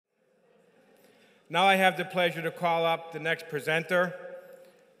Now I have the pleasure to call up the next presenter.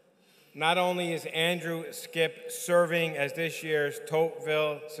 Not only is Andrew Skip serving as this year's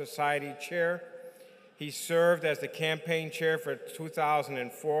Tocqueville Society Chair, he served as the campaign chair for the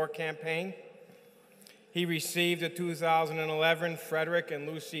 2004 campaign. He received the 2011 Frederic and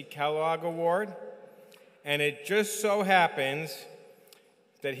Lucy Kellogg Award, and it just so happens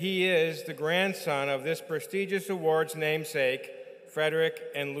that he is the grandson of this prestigious award's namesake, Frederic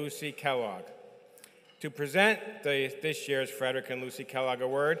and Lucy Kellogg. To present this year's Frederic and Lucy Kellogg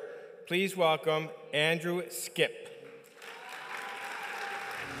Award, please welcome Andrew Skip.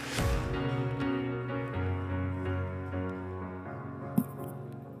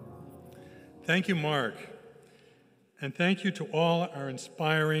 Thank you, Mark. And thank you to all our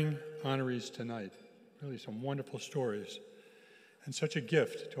inspiring honorees tonight. Really some wonderful stories and such a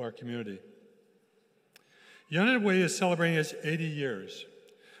gift to our community. United Way is celebrating its 80 years,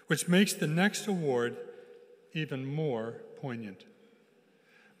 which makes the next award even more poignant.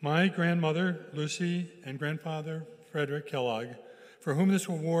 My grandmother, Lucy, and grandfather, Frederic Kellogg, for whom this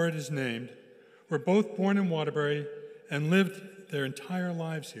award is named, were both born in Waterbury and lived their entire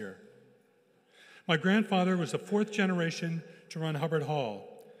lives here. My grandfather was the fourth generation to run Hubbard Hall,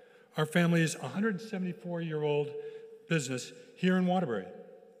 our family's 174-year-old business here in Waterbury,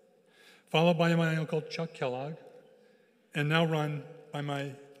 followed by my uncle Chuck Kellogg, and now run by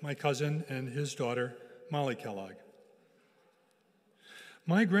my cousin and his daughter, Molly Kellogg.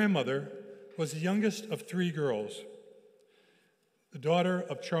 My grandmother was the youngest of three girls, the daughter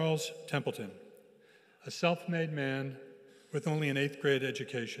of Charles Templeton, a self-made man with only an 8th grade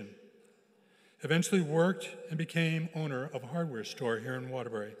education. Eventually worked and became owner of a hardware store here in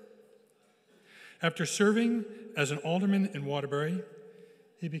Waterbury. After serving as an alderman in Waterbury,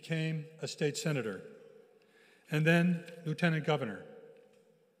 he became a state senator and then lieutenant governor.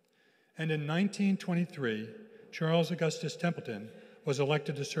 And in 1923, Charles Augustus Templeton was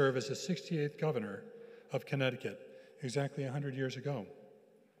elected to serve as the 68th governor of Connecticut, exactly 100 years ago.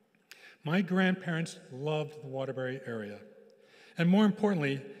 My grandparents loved the Waterbury area, and more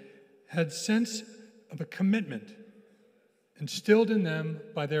importantly, had a sense of a commitment instilled in them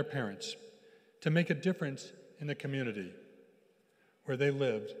by their parents to make a difference in the community where they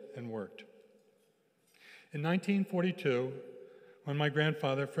lived and worked. In 1942, when my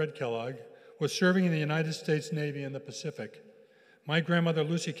grandfather, Fred Kellogg, was serving in the United States Navy in the Pacific, my grandmother,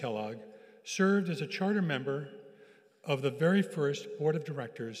 Lucy Kellogg, served as a charter member of the very first board of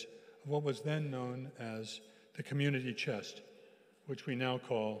directors of what was then known as the Community Chest, which we now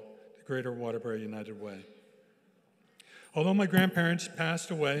call the Greater Waterbury United Way. Although my grandparents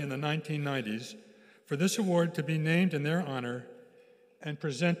passed away in the 1990s, for this award to be named in their honor and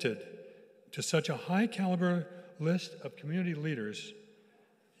presented to such a high caliber list of community leaders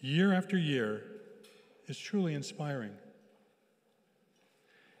year after year is truly inspiring.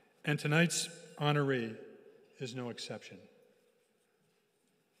 And tonight's honoree is no exception.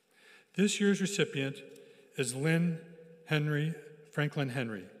 This year's recipient is Lynn Franklin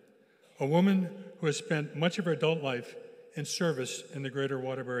Henry, a woman who has spent much of her adult life in service in the greater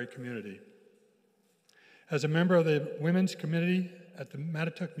Waterbury community. As a member of the Women's Committee at the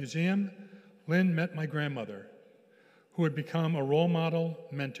Mattituck Museum, Lynn met my grandmother, who would become a role model,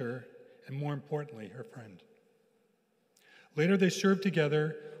 mentor, and more importantly, her friend. Later, they served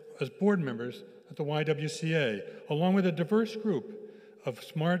together as board members at the YWCA, along with a diverse group of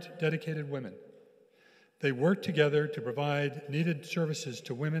smart, dedicated women. They worked together to provide needed services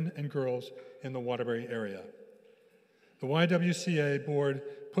to women and girls in the Waterbury area. The YWCA board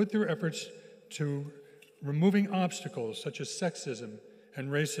put their efforts to removing obstacles such as sexism and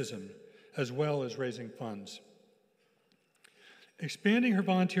racism, as well as raising funds. Expanding her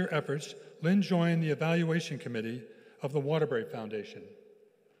volunteer efforts, Lynn joined the evaluation committee of the Waterbury Foundation,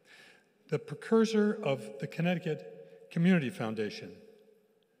 the precursor of the Connecticut Community Foundation.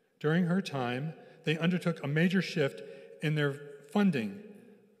 During her time, they undertook a major shift in their funding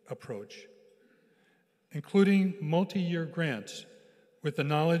approach, including multi-year grants, with the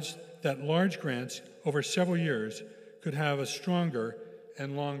knowledge that large grants over several years could have a stronger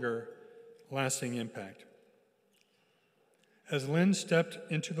and longer lasting impact. As Lynn stepped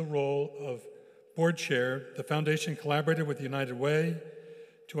into the role of board chair, the foundation collaborated with United Way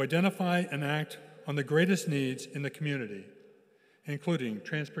to identify and act on the greatest needs in the community, including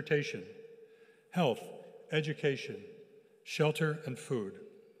transportation, health, education, shelter, and food.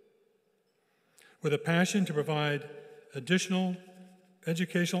 With a passion to provide additional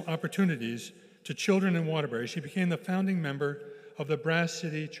educational opportunities to children in Waterbury, she became the founding member of the Brass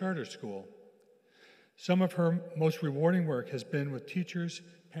City Charter School. Some of her most rewarding work has been with teachers,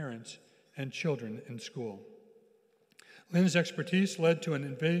 parents, and children in school. Lynn's expertise led to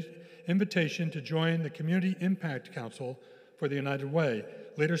an invitation to join the Community Impact Council for the United Way,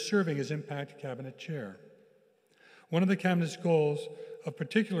 later serving as Impact Cabinet Chair. One of the Cabinet's goals of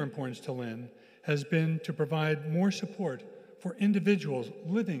particular importance to Lynn has been to provide more support for individuals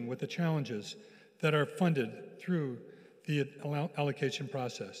living with the challenges that are funded through the allocation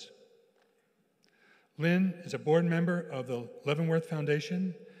process. Lynn is a board member of the Leavenworth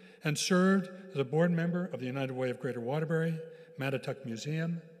Foundation and served as a board member of the United Way of Greater Waterbury, Mattituck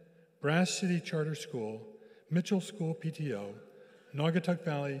Museum, Brass City Charter School, Mitchell School PTO, Naugatuck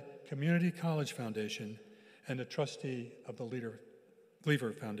Valley Community College Foundation, and a trustee of the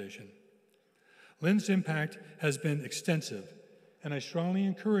Lever Foundation. Lynn's impact has been extensive, and I strongly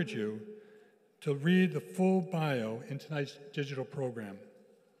encourage you to read the full bio in tonight's digital program.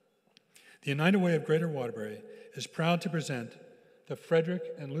 The United Way of Greater Waterbury is proud to present the Frederic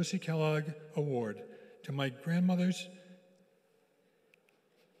and Lucy Kellogg Award to my grandmother's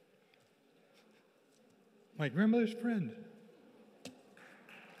friend.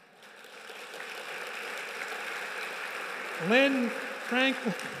 Lynn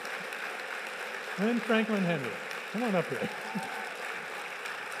Franklin Henry. Come on up here.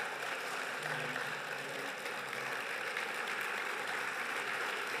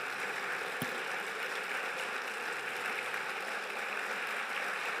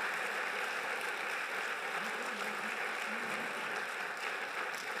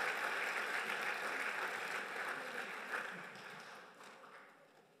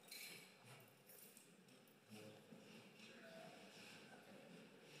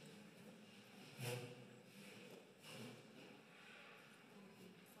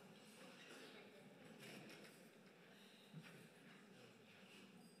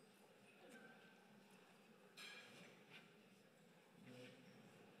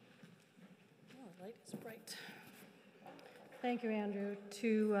 Light is bright. Thank you, Andrew.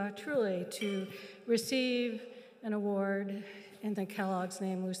 Truly, to receive an award in the Kellogg's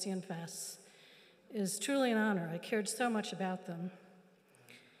name, Lucy and Fess, is truly an honor. I cared so much about them.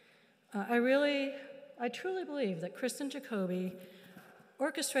 I truly believe that Kristen Jacoby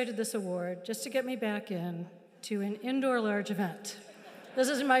orchestrated this award just to get me back in to an indoor large event. This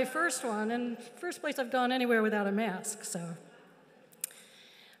is my first one, and first place I've gone anywhere without a mask, so.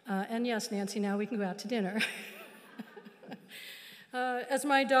 And yes, Nancy, now we can go out to dinner. As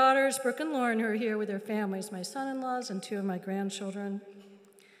my daughters, Brooke and Lauren, who are here with their families, my son-in-laws and 2 of my grandchildren,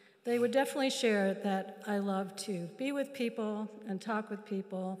 they would definitely share that I love to be with people and talk with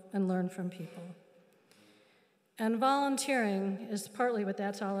people and learn from people. And volunteering is partly what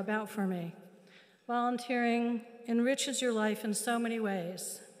that's all about for me. Volunteering enriches your life in so many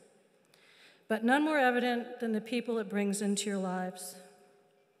ways, but none more evident than the people it brings into your lives.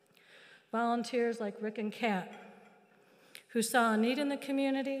 Volunteers like Rick and Kat, who saw a need in the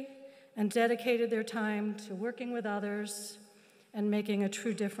community and dedicated their time to working with others and making a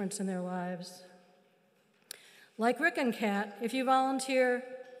true difference in their lives. Like Rick and Kat, if you volunteer,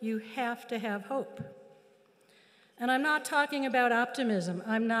 you have to have hope. And I'm not talking about optimism.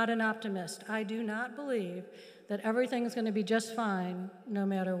 I'm not an optimist. I do not believe that everything's going to be just fine no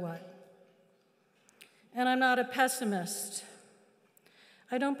matter what. And I'm not a pessimist.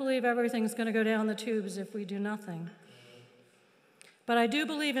 I don't believe everything's going to go down the tubes if we do nothing. But I do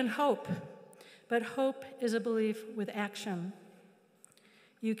believe in hope. But hope is a belief with action.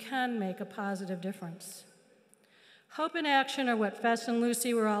 You can make a positive difference. Hope and action are what Fess and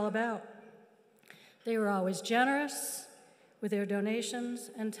Lucy were all about. They were always generous with their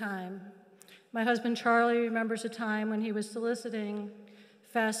donations and time. My husband Charlie remembers a time when he was soliciting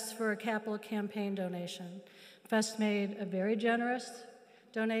Fess for a capital campaign donation. Fess made a very generous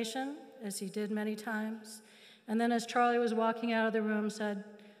donation, as he did many times. And then as Charlie was walking out of the room, said,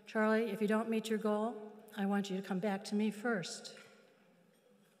 "Charlie, if you don't meet your goal, I want you to come back to me first."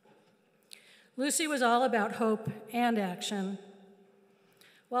 Lucy was all about hope and action.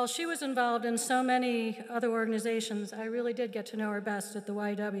 While she was involved in so many other organizations, I really did get to know her best at the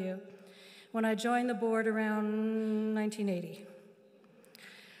YW when I joined the board around 1980.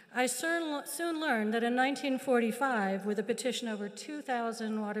 I soon learned that in 1945, with a petition over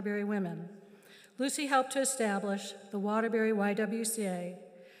 2,000 Waterbury women, Lucy helped to establish the Waterbury YWCA,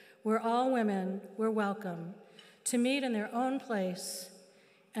 where all women were welcome to meet in their own place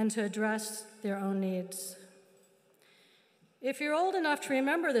and to address their own needs. If you're old enough to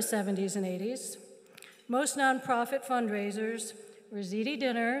remember the 70s and 80s, most nonprofit fundraisers were ziti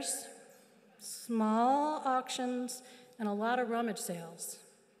dinners, small auctions, and a lot of rummage sales.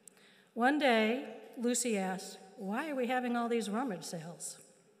 One day, Lucy asked, "Why are we having all these rummage sales?"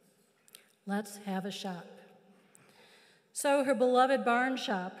 Let's have a shop. So her beloved barn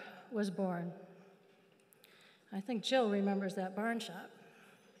shop was born. I think Jill remembers that barn shop.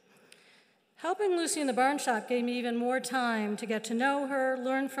 Helping Lucy in the barn shop gave me even more time to get to know her,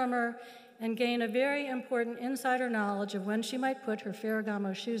 learn from her, and gain a very important insider knowledge of when she might put her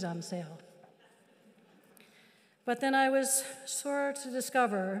Ferragamo shoes on sale. But then I was sore to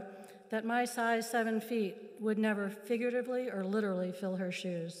discover that my size 7 feet would never figuratively or literally fill her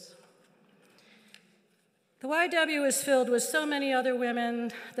shoes. The YW is filled with so many other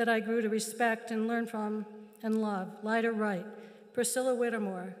women that I grew to respect and learn from and love. Lyda Wright, Priscilla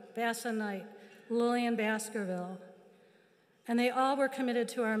Whittemore, Vassa Knight, Lillian Baskerville. And they all were committed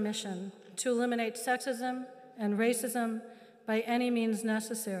to our mission to eliminate sexism and racism by any means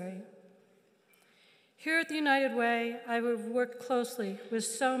necessary. Here at the United Way, I have worked closely with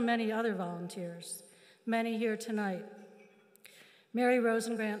so many other volunteers, many here tonight. Mary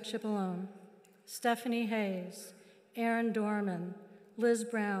Rosengrant Chipolone, Stephanie Hayes, Erin Dorman, Liz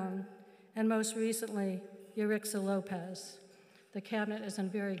Brown, and most recently, Yurixa Lopez. The cabinet is in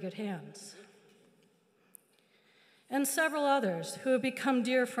very good hands. And several others who have become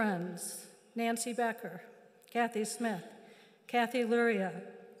dear friends, Nancy Becker, Kathy Smith, Kathy Luria,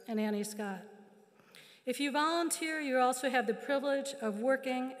 and Annie Scott. If you volunteer, you also have the privilege of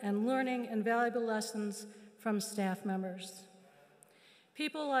working and learning invaluable lessons from staff members.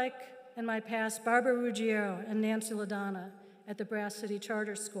 People like, in my past, Barbara Ruggiero and Nancy LaDonna at the Brass City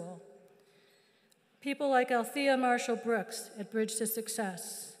Charter School. People like Althea Marshall Brooks at Bridge to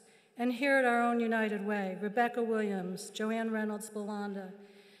Success. And here at our own United Way, Rebecca Williams, Joanne Reynolds Belanda,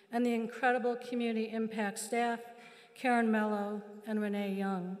 and the incredible community impact staff, Karen Mello and Renee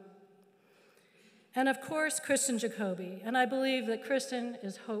Young. And of course, Kristen Jacoby, and I believe that Kristen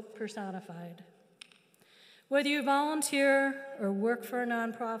is hope personified. Whether you volunteer or work for a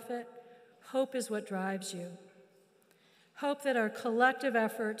nonprofit, hope is what drives you. Hope that our collective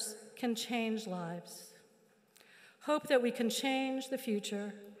efforts can change lives. Hope that we can change the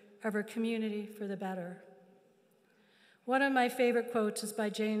future of our community for the better. One of my favorite quotes is by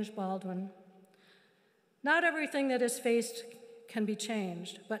James Baldwin. Not everything that is faced can be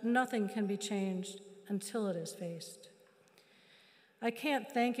changed, but nothing can be changed until it is faced. I can't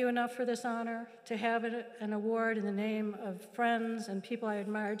thank you enough for this honor. To have an award in the name of friends and people I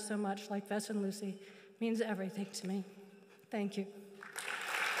admired so much, like Vess and Lucy, means everything to me. Thank you.